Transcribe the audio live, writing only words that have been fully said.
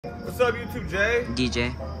What's up, YouTube? Jay,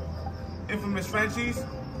 DJ, infamous Frenchies,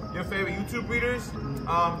 your favorite YouTube breeders. Today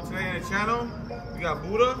on the channel, we got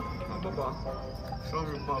Buddha. Show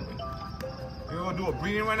me puppy. We're gonna do a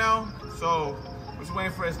breeding right now. So we're just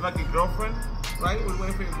waiting for his lucky girlfriend, right? We're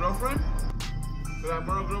waiting for your girlfriend. So that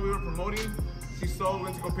Myrtle girl we were promoting, she sold. We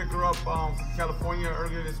went to go pick her up from California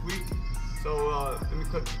earlier this week. So let me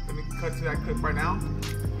cut to that clip right now.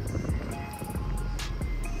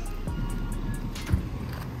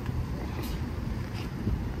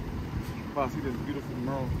 Wow, see this beautiful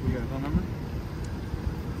Merle we got, remember?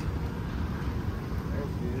 There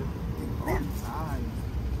she is. Oh, nice.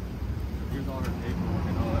 Here's all her paperwork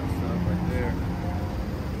and all that stuff right there.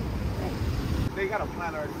 They got a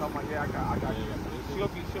plan already, so I'm like, yeah, I got you.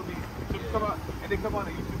 She'll come out, and they come on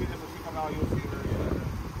the YouTube video, so she come out, you'll see her.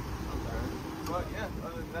 Yeah. Okay. But yeah,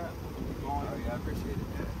 other than that, going. Oh yeah, I appreciate it.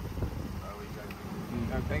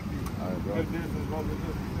 Yeah. Thank you. All right, bro. Good business, bro. Good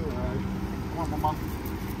business too. All right. Come on, mama.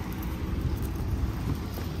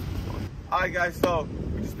 Alright guys, so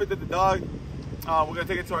we just picked up the dog. We're gonna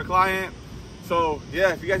take it to our client. So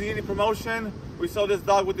yeah, if you guys need any promotion, we sold this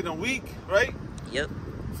dog within a week, right? Yep.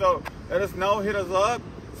 So let us know, hit us up,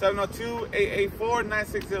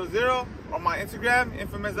 702-884-9600 on my Instagram,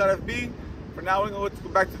 infamous.fb. For now, we're gonna go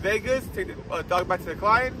back to Vegas, take the dog back to the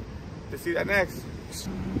client to see that next.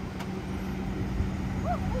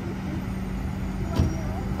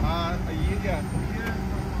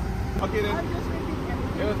 Okay then.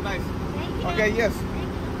 It was nice. Okay, yes.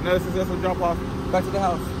 Another successful drop off. Back to the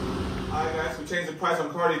house. Alright guys, we changed the price on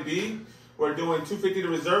Cardi B. We're doing $250 to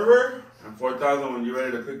reserve her and $4,000 when you're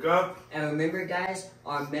ready to pick up. And remember guys,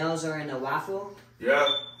 our males are in a raffle. Yeah,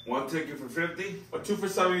 one ticket for $50 or two for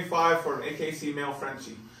 $75 for an AKC male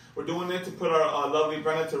Frenchie. We're doing it to put our lovely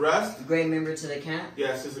Brenda to rest. Great member to the camp.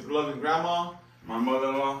 Yes, it's a loving grandma. My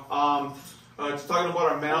mother-in-law. Just talking about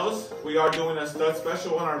our males, we are doing a stud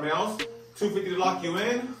special on our males. $250 to lock you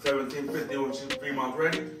in. $17.50 when she's 3 months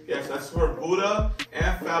ready. Yes, that's for Buddha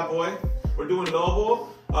and Fat Boy. We're doing Lobo.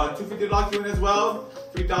 $250 to lock you in as well.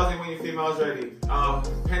 $3,000 when your female's ready.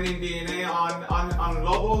 Pending DNA on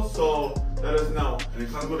Lobo, so let us know. And it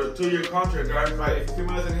comes with a 2-year contract, guys. Right, if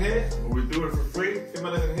female doesn't hit, we do it for free. If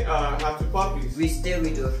female doesn't hit, have 2 puppies. We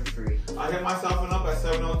do it for free. I hit myself up at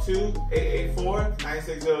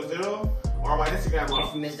 702-884-9600 or my Instagram.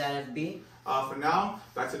 Infamous.fb. For now,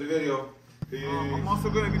 back to the video. I'm also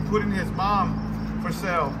going to be putting his mom for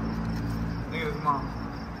sale. Look at his mom.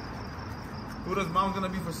 Buddha's mom's going to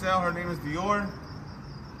be for sale. Her name is Dior.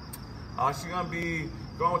 She's going to be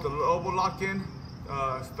going with the Lobo lock-in.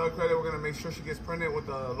 Stud credit, we're going to make sure she gets printed with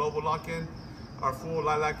the Lobo lock-in. Our full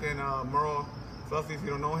lilac and Merle Fluffy, if you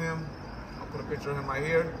don't know him. I'll put a picture of him right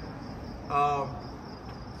here.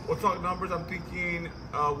 We'll talk numbers. I'm thinking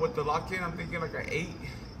with the lock-in, I'm thinking like an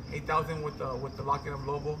 8,000 with the lock-in of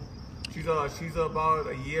Lobo. She's about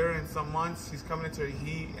a year and some months. She's coming into her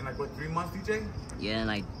heat in like what, 3 months, DJ? Yeah, in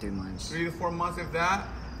like 3 months. 3 to 4 months, if that.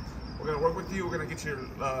 We're gonna work with you. We're gonna get your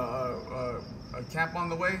a camp on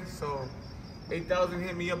the way. So 8,000.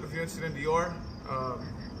 Hit me up if you're interested in Dior.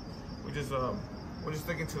 We're just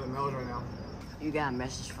sticking to the males right now. You got a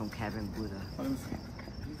message from Kevin Buddha. Let me see.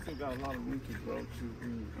 You still got a lot of room to grow too,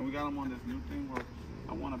 and we got him on this new thing where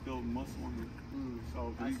I want to build muscle on him. So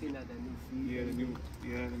I seen that new feed.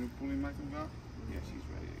 Yeah, the new pulling mechanism got. Yeah, she's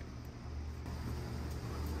ready.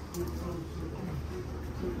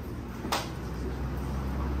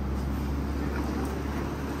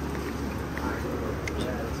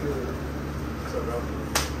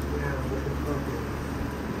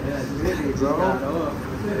 Yeah, it's busy, bro.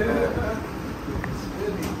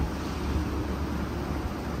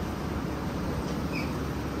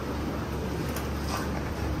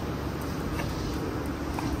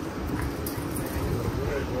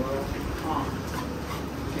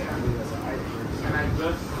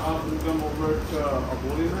 Move them over to a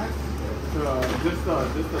bowling max, to just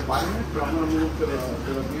the vitamins, but I'm gonna move to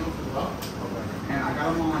the meals as well. Okay. And I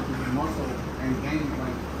got them on like muscle and gain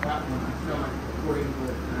like fat when I feel like 40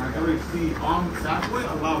 and I already see Fat Boy a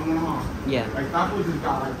lot more on. Yeah. Like Fat Boy just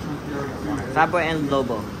got like chunky already too. Fat Boy and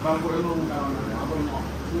Lobo. Fat Boy and Lobo got on there. I'll put them all. We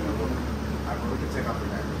can take off the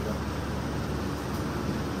neck.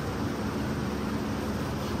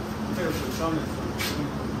 There's some summits.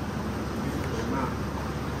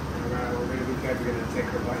 We're going to be good. We're going to take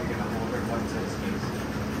her butt. You're going to hold her butt to his face.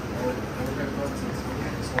 Hold her butt to his face.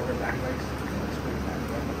 Yeah, just hold her back legs. Just bring it back.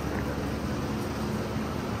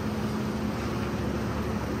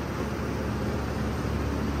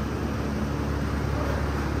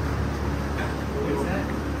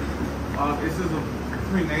 This is a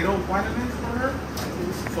prenatal vitamins for her.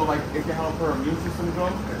 So So like it can help her immune system grow.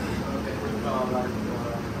 With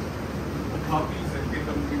the puppies and get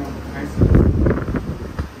them, you know, nice and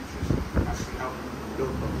nutrition. Actually help them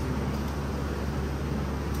build those.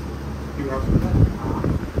 You also do that?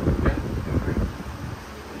 Yeah. Okay.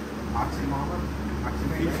 Oxymama.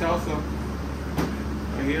 Deep salsa.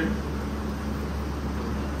 Right here.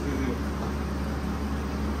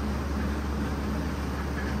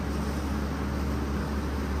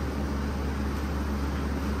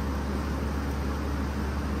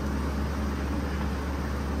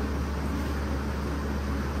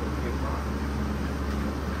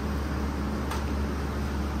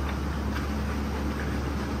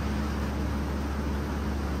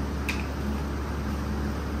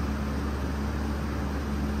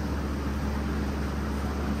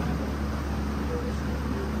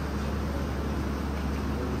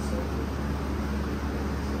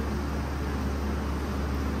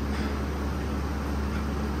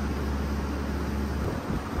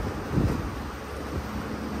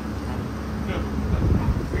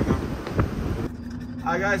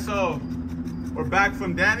 Alright guys, so we're back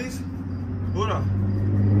from Danny's. Buddha,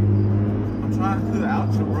 I'm trying to do the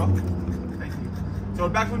outro, bro. Thank you. So we're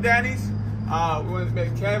back from Danny's. We went to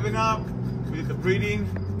pick Kevin up. We did the breeding,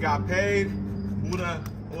 got paid. Buddha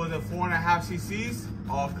was at 4.5 cc's,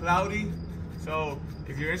 all cloudy. So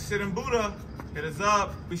if you're interested in Buddha, hit us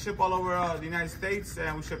up. We ship all over the United States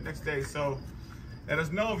and we ship next day. So let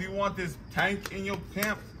us know if you want this tank in your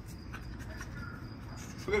camp.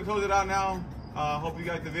 We're gonna close it out now. Hope you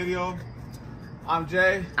liked the video. I'm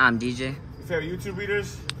Jay. I'm DJ. Your favorite YouTube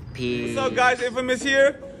readers. Peace. What's up, guys? Infamous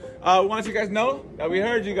here. We want you guys know that we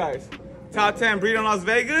heard you guys. Top 10 breed in Las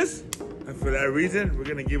Vegas. And for that reason, we're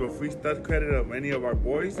gonna give a free stud credit of any of our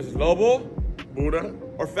boys. This is Lobo, Buddha.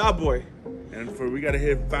 or Fat Boy. And we gotta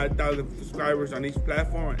hit 5,000 subscribers on each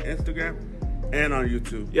platform, on Instagram and on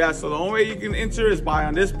YouTube. Yeah, so the only way you can enter is by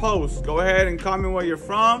on this post. Go ahead and comment where you're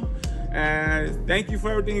from. And thank you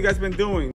for everything you guys been doing.